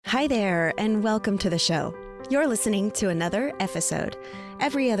Hi there, and welcome to the show. You're listening to another episode.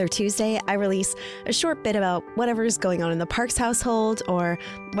 Every other Tuesday, I release a short bit about whatever's going on in the Parks household or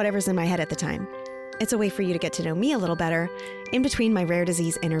whatever's in my head at the time. It's a way for you to get to know me a little better in between my rare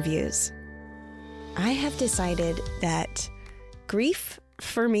disease interviews. I have decided that grief,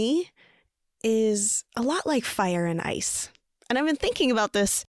 for me, is a lot like fire and ice. And I've been thinking about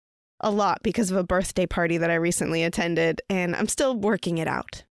this a lot because of a birthday party that I recently attended, and I'm still working it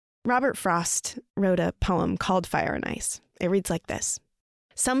out. Robert Frost wrote a poem called Fire and Ice. It reads like this.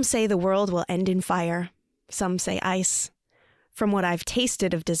 Some say the world will end in fire. Some say ice. From what I've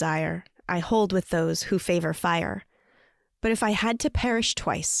tasted of desire, I hold with those who favor fire. But if I had to perish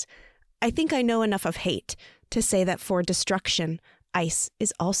twice, I think I know enough of hate to say that for destruction, ice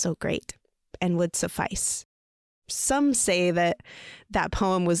is also great and would suffice. Some say that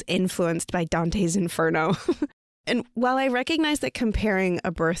poem was influenced by Dante's Inferno. And while I recognize that comparing a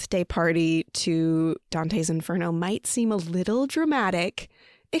birthday party to Dante's Inferno might seem a little dramatic,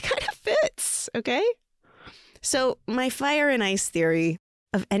 it kind of fits, okay? So my fire and ice theory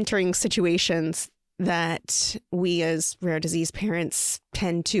of entering situations that we as rare disease parents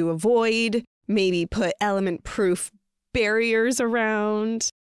tend to avoid, maybe put element-proof barriers around.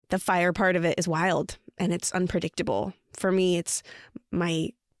 The fire part of it is wild and it's unpredictable. For me, it's my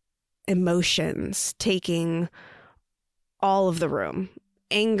emotions taking all of the room,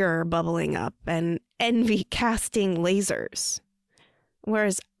 anger bubbling up, and envy casting lasers.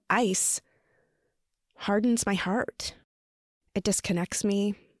 Whereas ice hardens my heart. It disconnects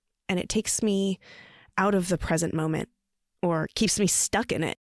me, and it takes me out of the present moment, or keeps me stuck in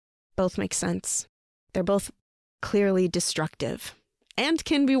it. Both make sense. They're both clearly destructive, and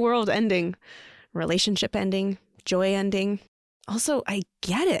can be world-ending, relationship-ending, joy-ending. Also, I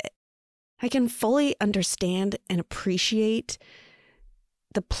get it. I can fully understand and appreciate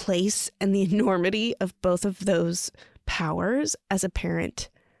the place and the enormity of both of those powers as a parent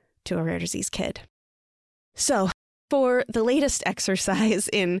to a rare disease kid. So, for the latest exercise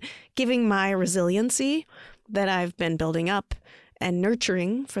in giving my resiliency that I've been building up and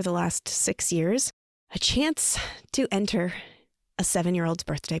nurturing for the last 6 years, a chance to enter a 7-year-old's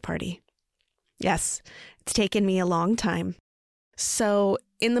birthday party. Yes, it's taken me a long time. So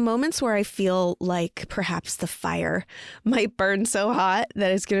in the moments where I feel like perhaps the fire might burn so hot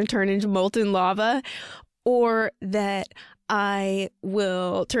that it's going to turn into molten lava, or that I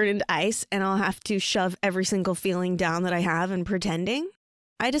will turn into ice and I'll have to shove every single feeling down that I have and pretending,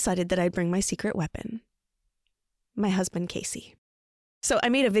 I decided that I'd bring my secret weapon, my husband, Casey. So I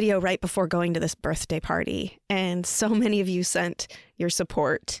made a video right before going to this birthday party, and so many of you sent your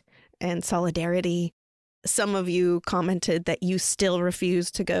support and solidarity. Some of you commented that you still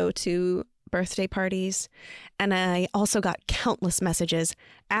refuse to go to birthday parties. And I also got countless messages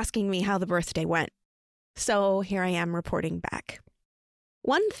asking me how the birthday went. So here I am reporting back.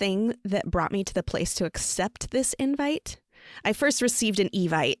 One thing that brought me to the place to accept this invite, I first received an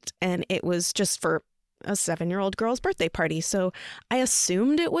evite, and it was just for a 7-year-old girl's birthday party. So I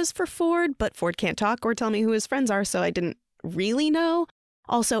assumed it was for Ford, but Ford can't talk or tell me who his friends are, so I didn't really know.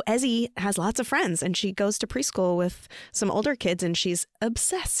 Also, Ezzy has lots of friends, and she goes to preschool with some older kids, and she's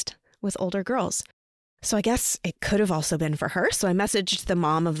obsessed with older girls. So I guess it could have also been for her. So I messaged the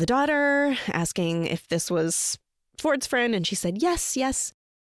mom of the daughter asking if this was Ford's friend, and she said, yes.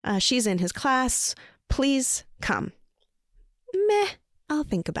 She's in his class. Please come. Meh, I'll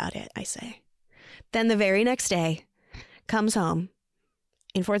think about it, I say. Then the very next day, comes home,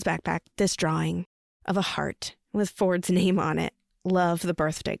 in Ford's backpack, this drawing of a heart with Ford's name on it. Love, the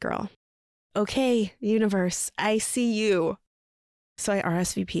birthday girl. Okay, universe, I see you. So I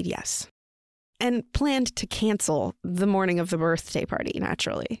RSVP'd yes. And planned to cancel the morning of the birthday party,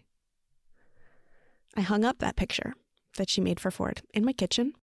 naturally. I hung up that picture that she made for Ford in my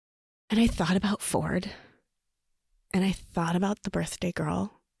kitchen. And I thought about Ford. And I thought about the birthday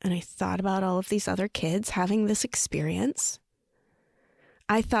girl. And I thought about all of these other kids having this experience.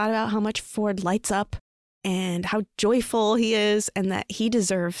 I thought about how much Ford lights up and how joyful he is, and that he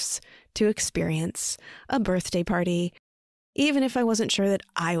deserves to experience a birthday party, even if I wasn't sure that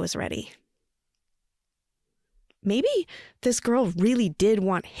I was ready. Maybe this girl really did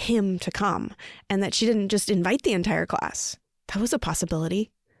want him to come, and that she didn't just invite the entire class. That was a possibility.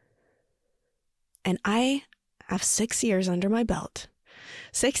 And I have 6 years under my belt.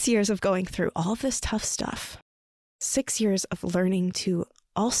 6 years of going through all of this tough stuff. 6 years of learning to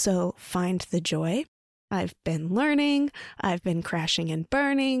also find the joy. I've been learning, I've been crashing and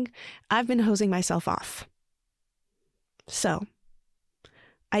burning, I've been hosing myself off. So,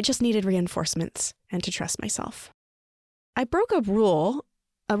 I just needed reinforcements and to trust myself. I broke a rule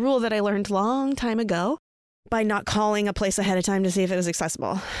a rule that I learned long time ago by not calling a place ahead of time to see if it was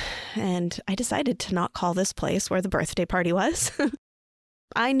accessible. And I decided to not call this place where the birthday party was.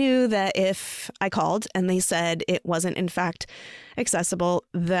 I knew that if I called and they said it wasn't in fact accessible,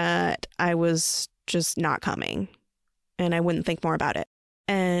 that I was just not coming and I wouldn't think more about it.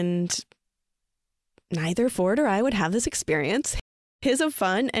 And neither Ford or I would have this experience. His of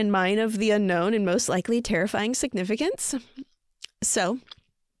fun and mine of the unknown and most likely terrifying significance. So,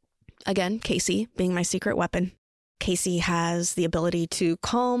 again, Casey being my secret weapon. Casey has the ability to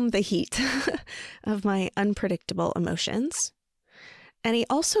calm the heat of my unpredictable emotions. And he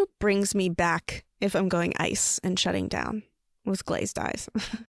also brings me back if I'm going ice and shutting down with glazed eyes.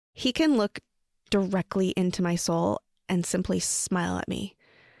 He can look directly into my soul and simply smile at me.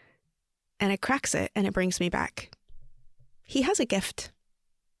 And it cracks it and it brings me back. He has a gift.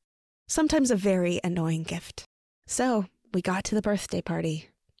 Sometimes a very annoying gift. So we got to the birthday party.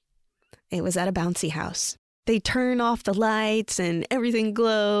 It was at a bouncy house. They turn off the lights and everything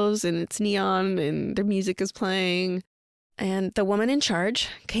glows and it's neon and the music is playing. And the woman in charge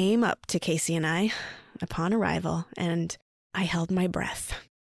came up to Casey and I upon arrival, and I held my breath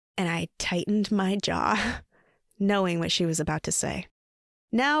and I tightened my jaw, knowing what she was about to say.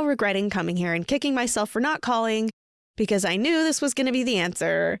 Now regretting coming here and kicking myself for not calling because I knew this was going to be the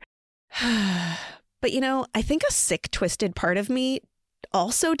answer. But I think a sick, twisted part of me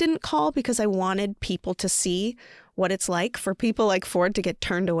also didn't call because I wanted people to see what it's like for people like Ford to get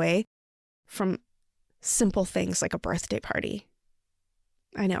turned away from simple things like a birthday party.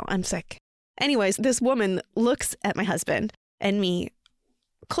 I know, I'm sick. Anyways, this woman looks at my husband and me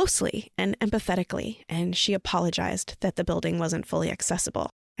closely and empathetically, and she apologized that the building wasn't fully accessible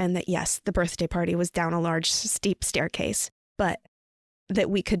and that, yes, the birthday party was down a large, steep staircase, but that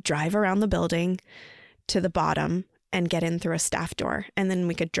we could drive around the building to the bottom and get in through a staff door, and then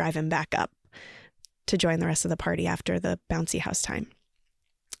we could drive him back up to join the rest of the party after the bouncy house time.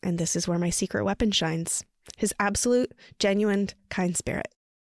 And this is where my secret weapon shines. His absolute, genuine, kind spirit.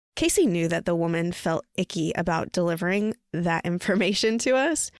 Casey knew that the woman felt icky about delivering that information to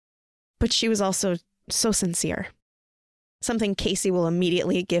us, but she was also so sincere. Something Casey will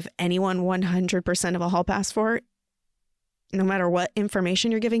immediately give anyone 100% of a hall pass for, no matter what information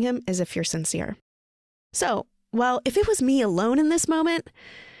you're giving him, is if you're sincere. So, well, if it was me alone in this moment,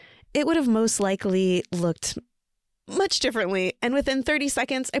 it would have most likely looked much differently. And within 30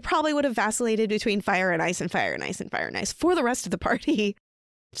 seconds, I probably would have vacillated between fire and ice and fire and ice and fire and ice for the rest of the party.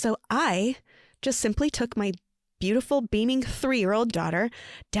 So I just simply took my beautiful, beaming 3-year-old daughter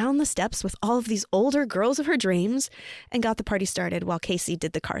down the steps with all of these older girls of her dreams and got the party started while Casey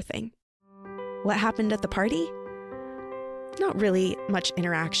did the car thing. What happened at the party? Not really much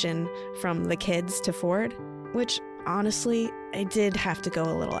interaction from the kids to Ford, which honestly, I did have to go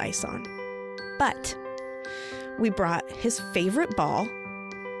a little ice on. But we brought his favorite ball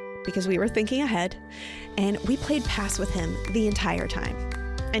because we were thinking ahead, and we played pass with him the entire time.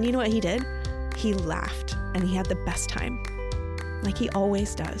 And you know what he did? He laughed, and he had the best time, like he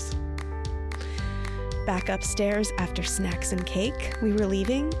always does. Back upstairs after snacks and cake, we were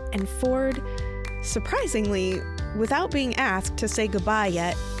leaving, and Ford, surprisingly, without being asked to say goodbye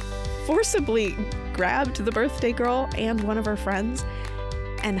yet, forcibly grabbed the birthday girl and one of her friends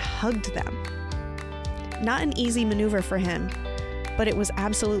and hugged them. Not an easy maneuver for him, but it was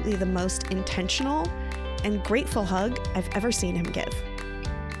absolutely the most intentional and grateful hug I've ever seen him give.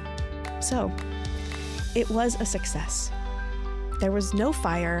 So, it was a success. There was no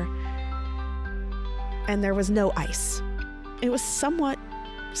fire, and there was no ice. It was somewhat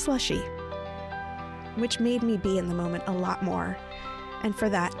slushy, which made me be in the moment a lot more. And for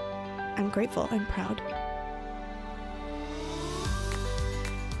that, I'm grateful and proud.